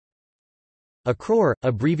A crore,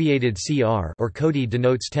 abbreviated CR or Kodi,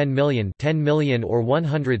 denotes 10 million or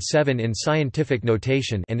 107 in scientific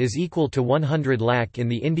notation and is equal to 100 lakh in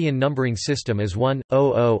the Indian numbering system as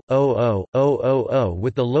 1,000,000,000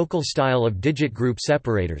 with the local style of digit group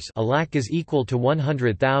separators. A lakh is equal to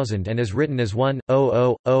 100,000 and is written as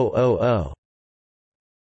 1,000,000.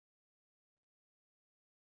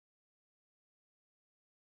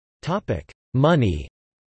 Money.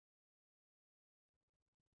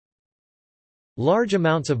 Large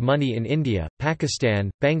amounts of money in India, Pakistan,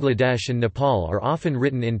 Bangladesh and Nepal are often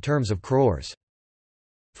written in terms of crores.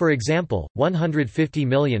 For example, 150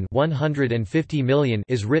 million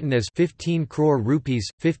is written as 15 crore rupees,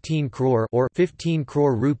 15 crore or 15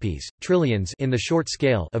 crore rupees. Trillions in the short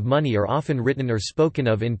scale of money are often written or spoken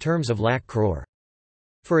of in terms of lakh crore.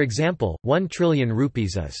 For example, 1 trillion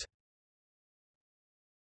rupees is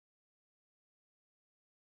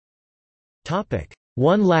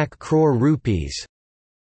 1 lakh crore rupees.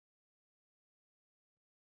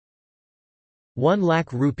 1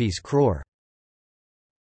 lakh rupees crore.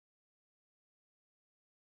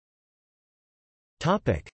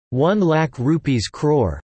 1 lakh rupees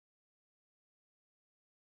crore.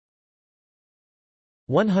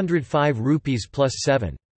 105 rupees plus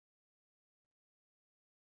 7.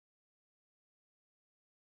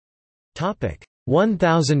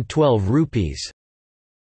 1012 rupees.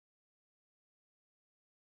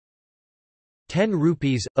 10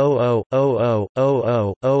 rupees,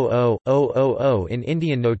 0.00000000 in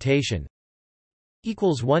Indian notation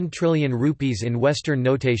equals 1 trillion rupees in Western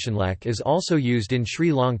notation. Lakh is also used in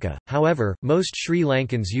Sri Lanka, however, most Sri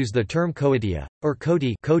Lankans use the term koitia, or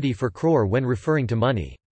kodi for crore when referring to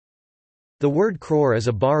money. The word crore is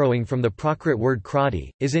a borrowing from the Prakrit word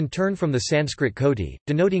krati, is in turn from the Sanskrit koti,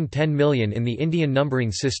 denoting 10 million in the Indian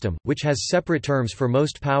numbering system, which has separate terms for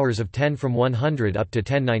most powers of 10 from 100 up to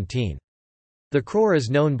 1019. The crore is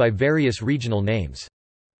known by various regional names.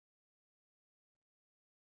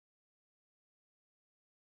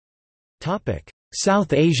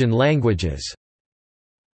 South Asian languages.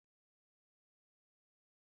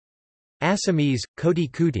 Assamese, Koti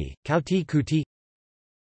Kuti, Kauti Kuti.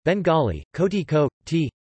 Bengali, Koti Ko, Ti.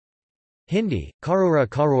 Hindi, Karora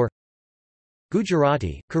Karor.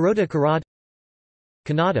 Gujarati, Karoda Karad.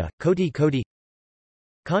 Kannada, Koti Koti.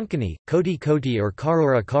 Konkani, Koti Koti or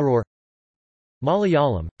Karora Karor.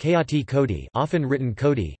 Malayalam, Kayati Koti, often written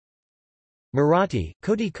Koti. Marathi,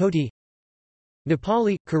 Koti Koti.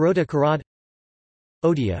 Nepali, Karoda Karad.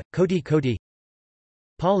 Odia, Koti Koti.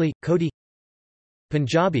 Pali, Koti.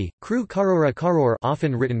 Punjabi, Kru Karora Karor,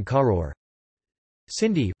 often written Karor.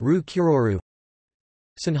 Sindhi, Ru Kuroru.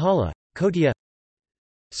 Sinhala, Kotia.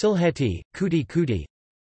 Silheti, Kuti Kuti.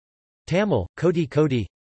 Tamil, Koti Koti.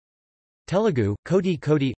 Telugu, Koti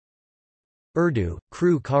Koti. Urdu,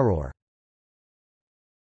 Kru Karor.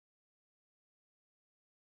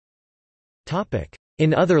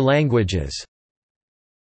 In other languages.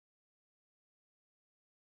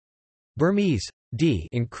 Burmese, d,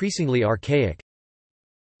 increasingly archaic.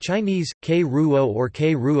 Chinese, K-ruo or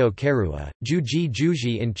K-ruo Kerua, Juji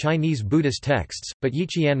Juji in Chinese Buddhist texts, but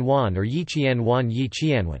Yiqianwan or Yiqianwan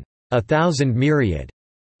Yiqianwan, 1,000 myriad,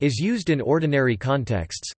 is used in ordinary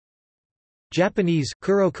contexts. Japanese,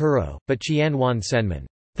 Kuro Kuro, but Qianwan Senman,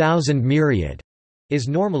 1,000 myriad, is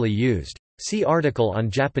normally used. See article on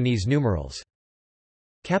Japanese numerals.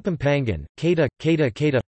 Kapampangan, Kata, Kata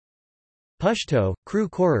Kata. Pashto, Kru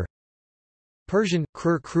Korer. Persian,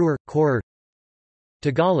 Krur Kruer, Korer.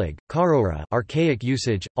 Tagalog, Karora, archaic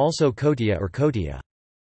usage, also Kotia or Kotia.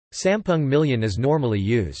 Sampung million is normally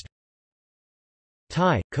used.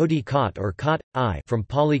 Thai, Koti Kot or Kot, I, from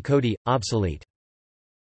Pali Koti, obsolete.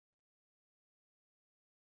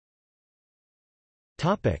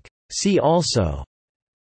 See also: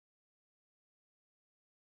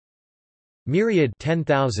 myriad,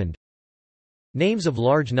 10,000. Names of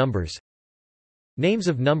large numbers. Names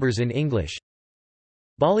of numbers in English.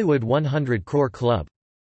 Bollywood 100 Crore Club.